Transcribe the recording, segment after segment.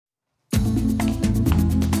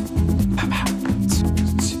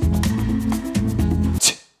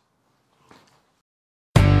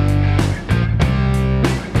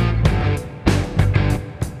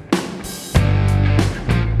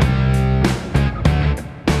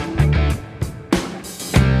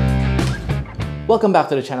Welcome back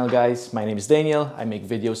to the channel, guys. My name is Daniel. I make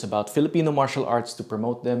videos about Filipino martial arts to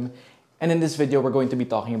promote them. And in this video, we're going to be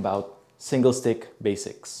talking about single stick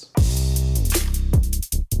basics.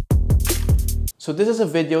 So this is a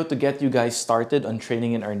video to get you guys started on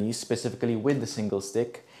training in Arnis, specifically with the single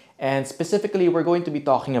stick. And specifically, we're going to be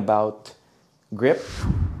talking about grip,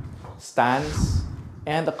 stance,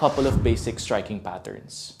 and a couple of basic striking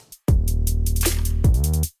patterns.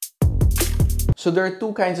 So there are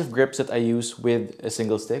two kinds of grips that I use with a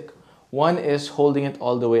single stick. One is holding it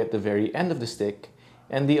all the way at the very end of the stick,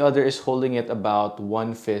 and the other is holding it about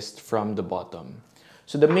one fist from the bottom.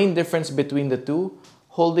 So the main difference between the two,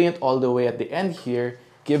 holding it all the way at the end here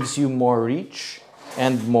gives you more reach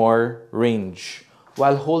and more range,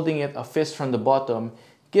 while holding it a fist from the bottom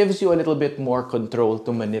gives you a little bit more control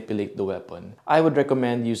to manipulate the weapon. I would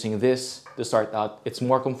recommend using this to start out. It's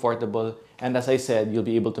more comfortable, and as I said, you'll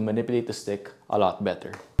be able to manipulate the stick a lot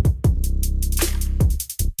better.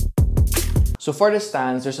 So for the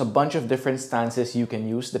stance, there's a bunch of different stances you can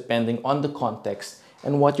use depending on the context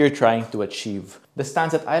and what you're trying to achieve. The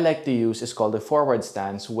stance that I like to use is called the forward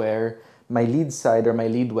stance, where my lead side or my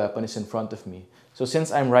lead weapon is in front of me. So since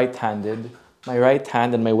I'm right-handed, my right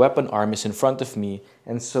hand and my weapon arm is in front of me,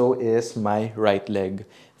 and so is my right leg.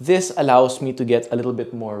 This allows me to get a little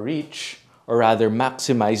bit more reach, or rather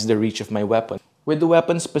maximize the reach of my weapon. With the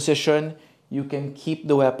weapon's position, you can keep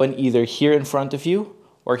the weapon either here in front of you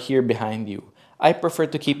or here behind you. I prefer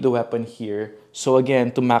to keep the weapon here, so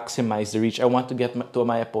again, to maximize the reach, I want to get to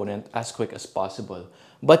my opponent as quick as possible.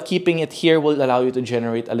 But keeping it here will allow you to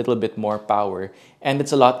generate a little bit more power, and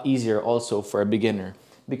it's a lot easier also for a beginner.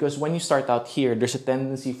 Because when you start out here, there's a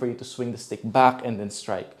tendency for you to swing the stick back and then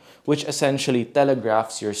strike, which essentially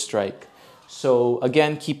telegraphs your strike. So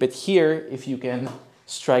again, keep it here if you can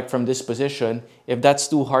strike from this position. If that's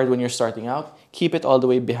too hard when you're starting out, keep it all the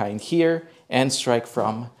way behind here and strike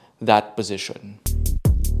from that position.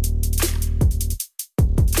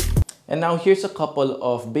 And now here's a couple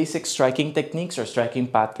of basic striking techniques or striking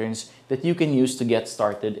patterns that you can use to get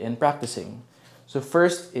started in practicing. So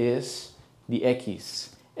first is the ekis.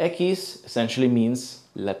 Ekis essentially means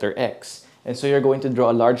letter X. And so you're going to draw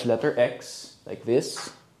a large letter X like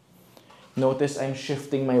this. Notice I'm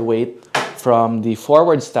shifting my weight from the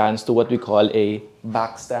forward stance to what we call a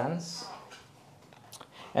back stance.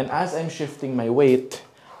 And as I'm shifting my weight,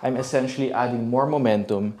 I'm essentially adding more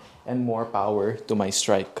momentum and more power to my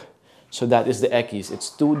strike. So that is the ekis. It's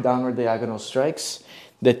two downward diagonal strikes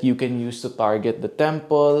that you can use to target the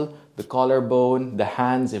temple, the collarbone, the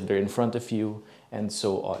hands if they're in front of you, and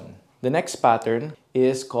so on. The next pattern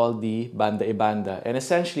is called the banda e banda. And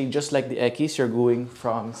essentially, just like the ekis, you're going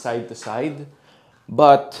from side to side,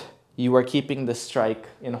 but you are keeping the strike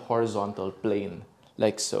in a horizontal plane,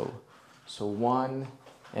 like so. So 1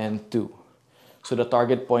 and 2. So the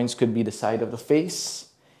target points could be the side of the face,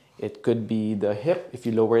 it could be the hip if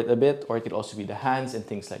you lower it a bit, or it could also be the hands and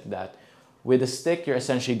things like that. With a stick, you're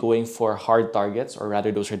essentially going for hard targets, or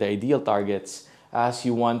rather those are the ideal targets, as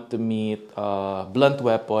you want to meet a blunt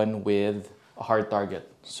weapon with a hard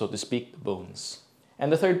target, so to speak, the bones.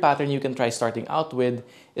 And the third pattern you can try starting out with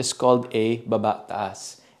is called a baba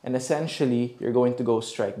taas. And essentially, you're going to go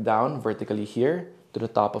strike down vertically here to the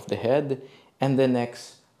top of the head, and the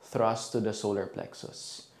next thrust to the solar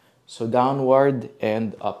plexus. So downward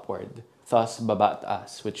and upward, thus baba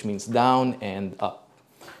taas, which means down and up.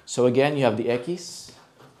 So again, you have the ekis,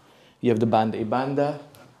 you have the banda e banda,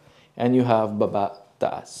 and you have baba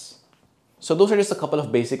taas. So those are just a couple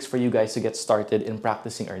of basics for you guys to get started in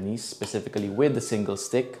practicing Arnis, specifically with the single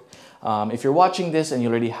stick. If you're watching this and you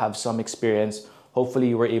already have some experience, hopefully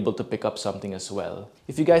you were able to pick up something as well.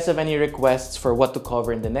 If you guys have any requests for what to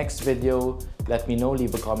cover in the next video, let me know,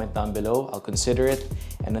 leave a comment down below, I'll consider it.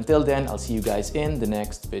 And until then, I'll see you guys in the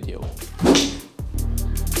next video.